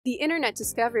The Internet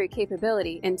Discovery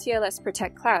capability in TLS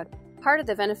Protect Cloud, part of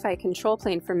the Venafi control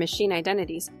plane for machine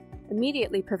identities,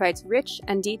 immediately provides rich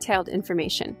and detailed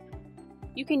information.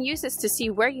 You can use this to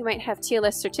see where you might have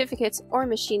TLS certificates or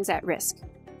machines at risk.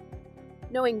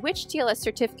 Knowing which TLS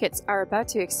certificates are about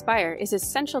to expire is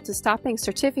essential to stopping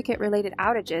certificate-related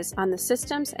outages on the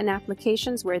systems and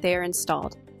applications where they are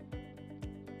installed.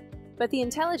 But the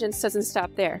intelligence doesn't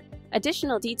stop there.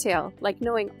 Additional detail, like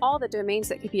knowing all the domains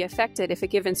that could be affected if a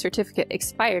given certificate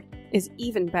expired, is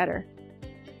even better.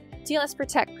 TLS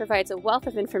Protect provides a wealth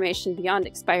of information beyond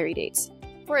expiry dates.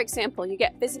 For example, you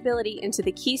get visibility into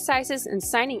the key sizes and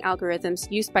signing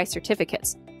algorithms used by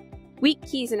certificates. Weak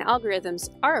keys and algorithms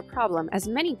are a problem, as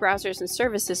many browsers and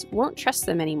services won't trust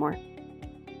them anymore.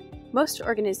 Most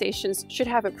organizations should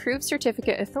have approved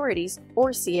certificate authorities,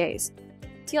 or CAs.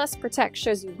 TLS Protect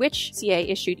shows you which CA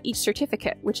issued each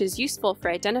certificate, which is useful for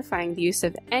identifying the use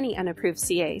of any unapproved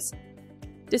CAs.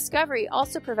 Discovery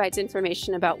also provides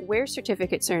information about where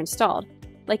certificates are installed,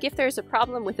 like if there is a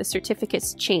problem with a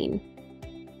certificate's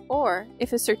chain, or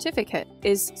if a certificate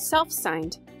is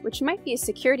self-signed, which might be a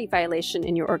security violation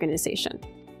in your organization.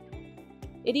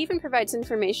 It even provides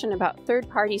information about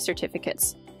third-party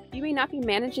certificates. You may not be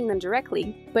managing them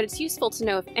directly, but it's useful to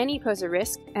know if any pose a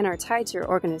risk and are tied to your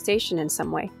organization in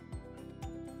some way.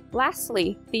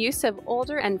 Lastly, the use of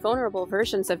older and vulnerable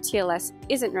versions of TLS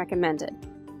isn't recommended.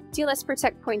 TLS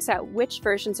Protect points out which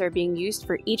versions are being used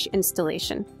for each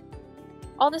installation.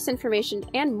 All this information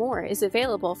and more is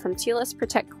available from TLS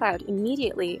Protect Cloud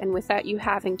immediately and without you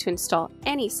having to install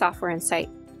any software on site.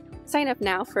 Sign up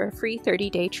now for a free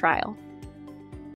 30-day trial.